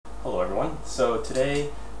Hello everyone. So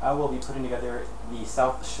today I will be putting together the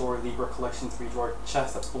South Shore Libra Collection 3-drawer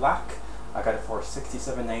chest. That's black. I got it for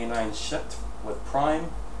 $67.99 shipped with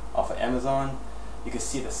Prime off of Amazon. You can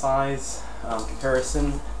see the size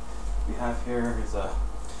comparison we have here. Here's a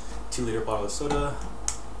 2-liter bottle of soda.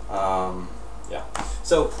 Yeah.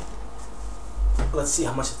 So let's see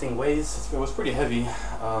how much the thing weighs. It was pretty heavy.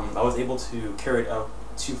 I was able to carry it up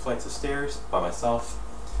 2 flights of stairs by myself,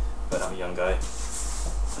 but I'm a young guy.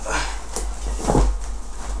 Okay,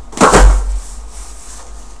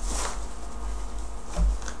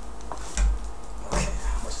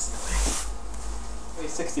 how much does it weigh?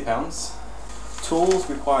 Weighs 60 pounds. Tools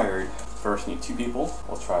required. First, you need 2 people.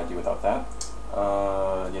 We'll try to do without that.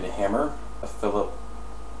 You need a hammer, a Phillip,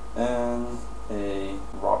 and a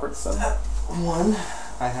Robertson. One,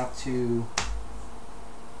 I have to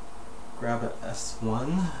grab an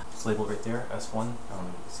S1. It's labeled right there, S1. I don't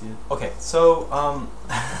know if you can see it. Okay, so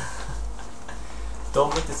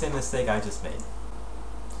don't make the same mistake I just made.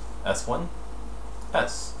 S1,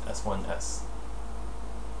 S, S1, S.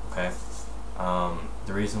 Okay.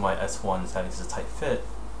 The reason why S1 is having such a tight fit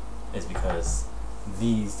is because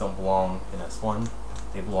these don't belong in S1,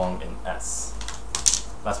 they belong in S.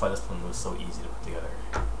 That's why this one was so easy to put together.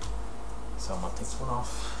 So I'm gonna take this one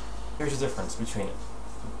off. Here's the difference between it.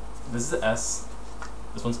 This is an S,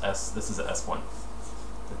 this one's S, this is an S1.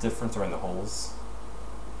 The difference are in the holes.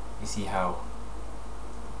 You see how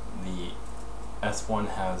the S1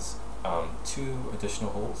 has 2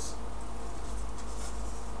 additional holes,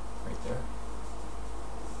 right there,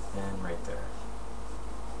 and right there.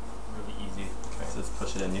 Really easy. Okay, so just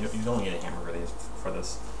push it in. You don't need a hammer really for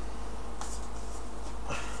this.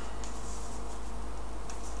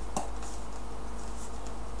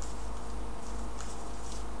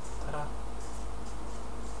 Ta-da!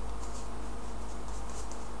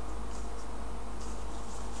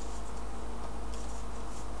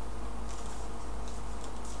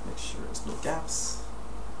 Make sure there's no gaps.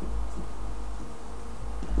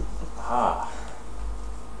 Ah.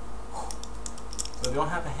 So if you don't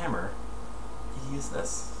have a hammer, you use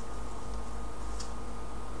this.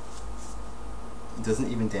 It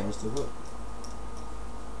doesn't even damage the wood.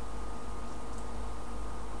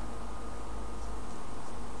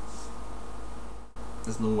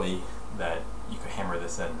 There's no way that you could hammer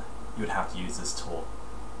this in. You would have to use this tool.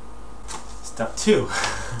 Step 2.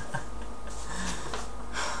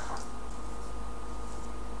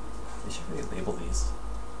 They should really label these.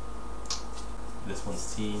 This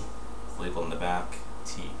one's T, it's labeled in the back,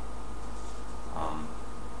 T.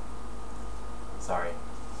 Sorry.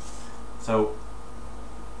 So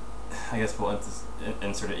I guess we'll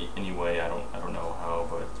insert it anyway. I don't know how,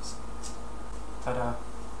 but just ta-da.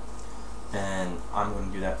 And I'm going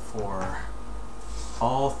to do that for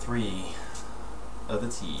all 3 of the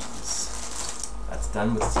T's. That's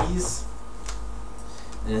done with T's.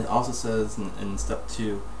 And it also says in step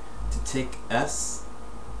 2 to take S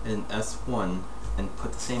and S1 and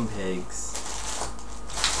put the same pegs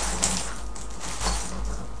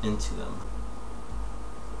into them.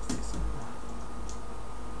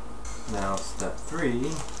 Now step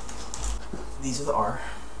 3, these are the R.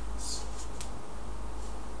 This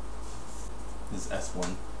is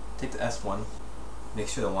S1. Take the S1, make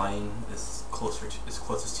sure the line is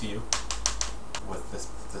closest to you with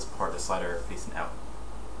this part of the slider facing out.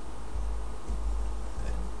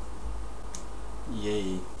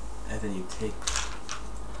 Yay. And then you take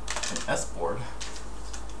an S board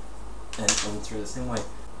and insert it the same way.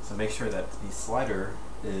 So make sure that the slider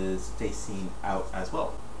is facing out as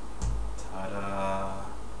well. Ta-da!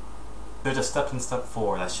 There's a step in step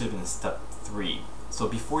 4 that should have been step 3. So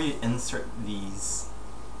before you insert these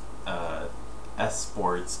S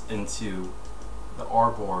boards into the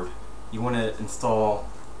R board, you want to install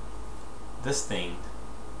this thing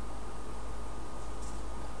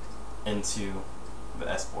into the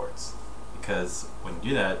S boards, because when you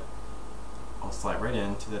do that, I'll slide right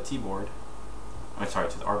into the T board. I'm sorry,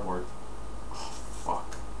 to the R board. Oh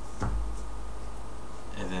fuck!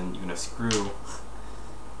 And then you're gonna screw.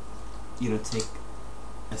 You're gonna take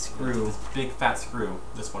a screw, this big fat screw,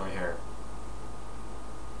 this one right here.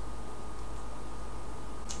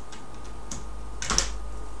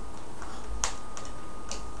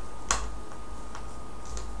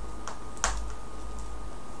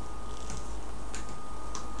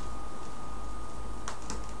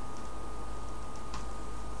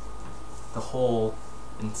 The hole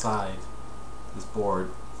inside this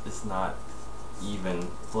board is not even,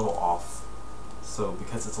 it's a little off. So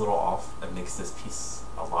because it's a little off, it makes this piece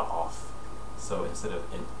a lot off. So instead of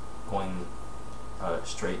it going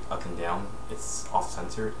straight up and down, it's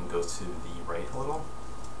off-centered and goes to the right a little.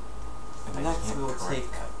 Next we will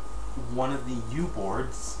take one of the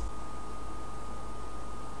U-boards.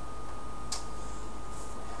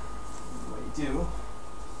 What you do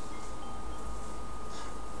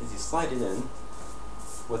is you slide it in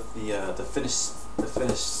with the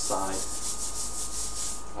finished side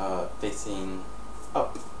facing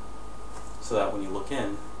up, so that when you look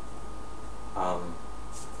in, it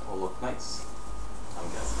will look nice, I'm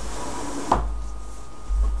guessing.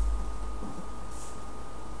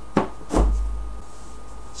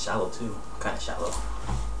 Shallow too, kind of shallow.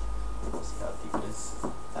 See how deep it is?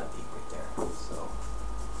 That deep right there. So,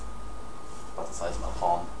 about the size of my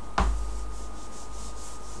palm.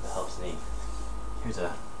 That helps me. Here's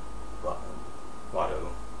a Watto.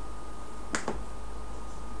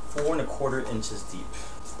 4 1/4 inches deep.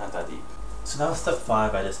 It's not that deep. So that was step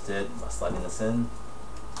 5 I just did by sliding this in.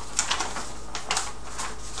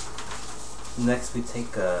 Next we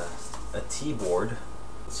take a T-board.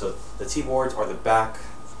 So the T-boards are the back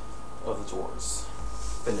of the drawers.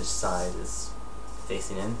 Finished side is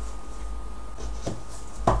facing in.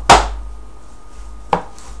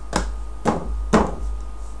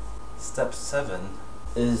 Step 7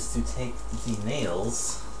 is to take the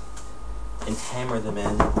nails and hammer them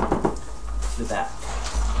in to the back.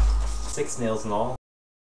 6 nails in all.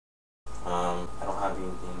 I don't have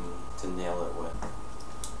anything to nail it with.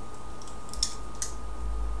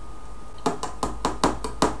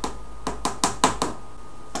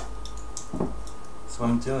 So what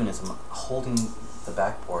I'm doing is I'm holding the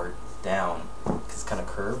backboard down because it's kind of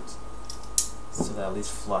curved, so that at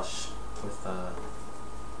least flush with the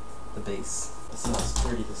base. Let's see how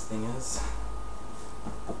sturdy this thing is.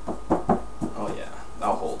 Oh yeah,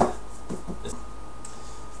 that'll hold. Just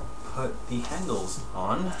put the handles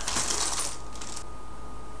on. You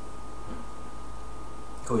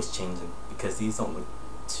can always change them because these don't look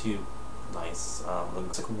too nice.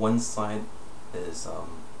 Looks like one side is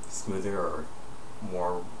smoother or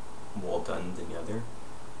more well done than the other.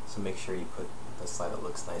 So make sure you put the side that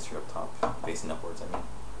looks nicer up top, facing upwards, I mean.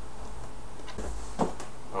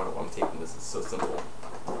 I don't know why I'm taping this, it's so simple.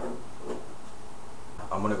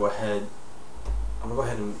 I'm gonna go ahead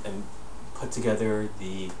and put together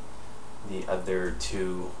the other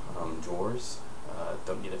 2 drawers.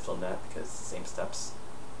 Don't need to film that because it's the same steps.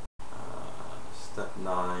 Step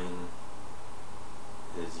 9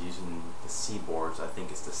 is using the C-boards. I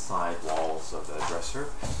think it's the side walls of the dresser.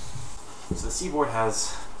 So the C-board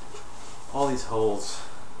has all these holes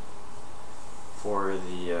for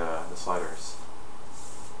the sliders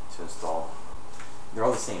to install. They're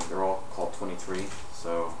all the same. They're all called 23.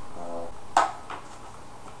 So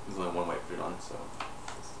there's only one way to put it on. So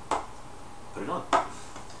just put it on.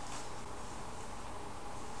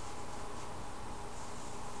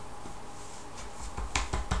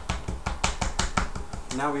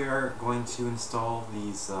 Now we are going to install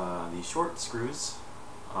these short screws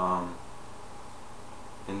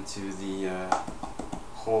into the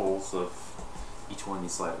holes of each one of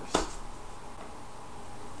these sliders.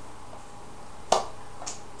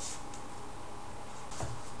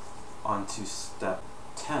 On to step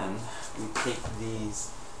 10, we take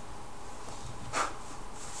these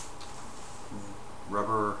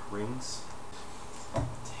rubber rings,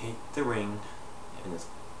 take the ring and just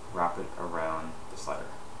wrap it around the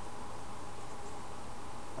slider.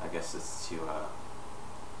 I guess it's to you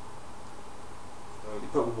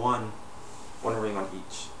put one ring on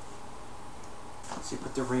each. So you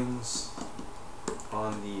put the rings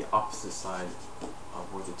on the opposite side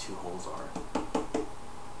of where the 2 holes are.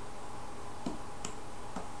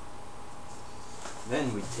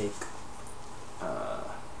 Then we take,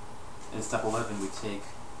 in step 11, we take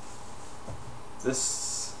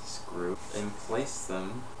this screw and place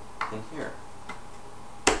them in here.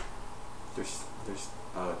 There's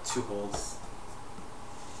 2 holes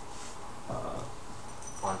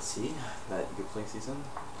on C that you can place these in.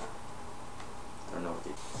 I don't know what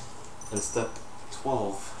they. In step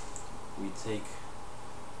 12, we take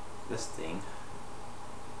this thing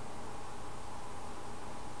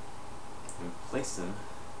and place them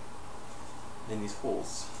in these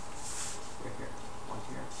holes. Right here, one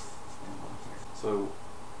here, and one here. So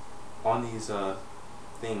on these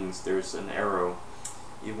things, there's an arrow.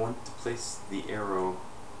 You want to place the arrow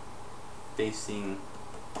facing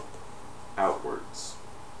outwards.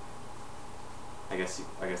 I guess you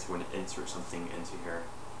want to insert something into here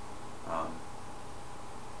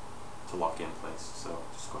to lock it in place. So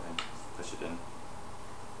just go ahead and push it in.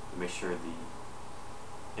 And make sure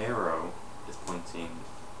the arrow is pointing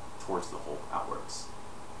towards the hole outwards.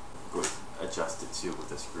 Go adjust it too with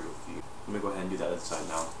the screw. Let me go ahead and do that other side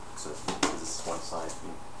now. So because this is one side,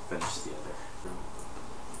 we finish the other.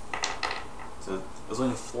 There's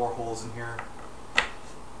only 4 holes in here.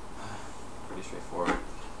 Pretty straightforward.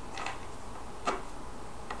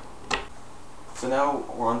 So now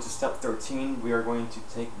we're on to step 13. We are going to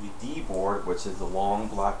take the D board, which is the long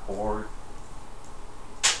black board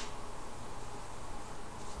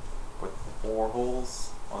with the 4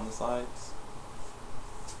 holes on the sides.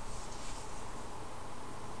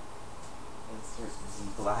 Insert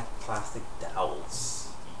the black plastic dowels.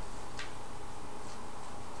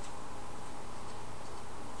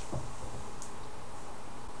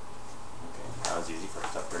 Okay, that was easy for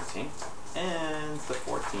step 13. And step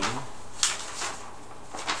 14.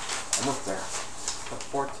 Almost there. Step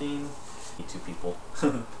 14. Need 2 people.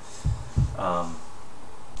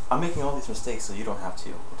 I'm making all these mistakes so you don't have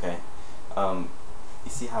to, okay? You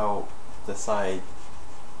see how the side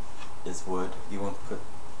is wood? You want to put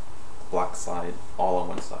the black side all on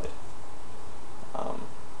one side.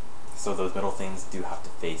 So those middle things do have to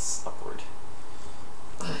face upward.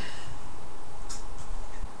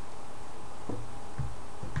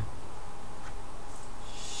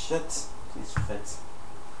 Shit, please fit.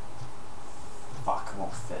 Fuck, it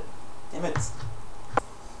won't fit. Damn it.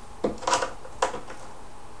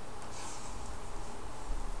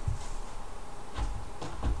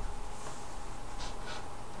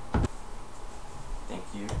 Thank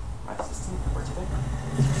you, my assistant, for today.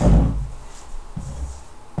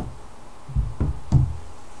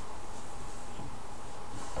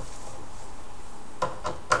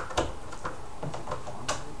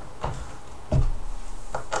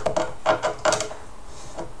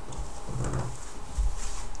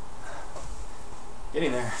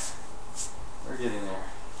 Getting there. We're getting there.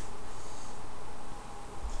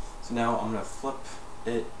 So now I'm going to flip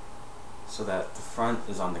it so that the front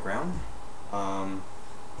is on the ground.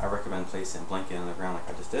 I recommend placing a blanket on the ground like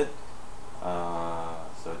I just did,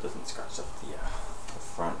 so it doesn't scratch up the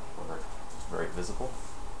front where it's very visible.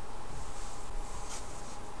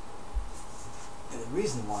 And the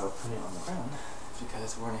reason why we're putting it on the ground is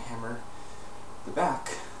because we're going to hammer the back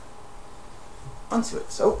onto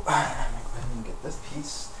it. So I'm going to go ahead and get this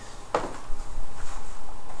piece.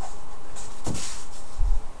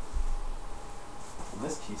 And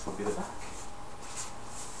this piece will be the back.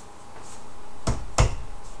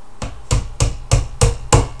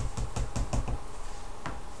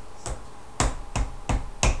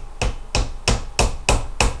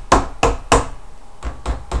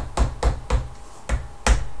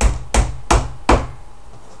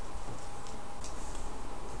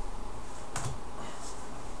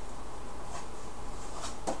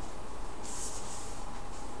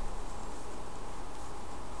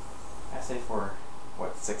 For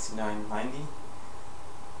what, $69.90?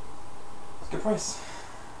 It's a good price.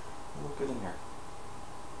 It'll look good in here.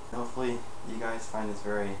 Hopefully you guys find this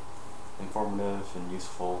very informative and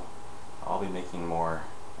useful. I'll be making more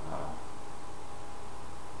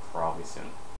probably soon.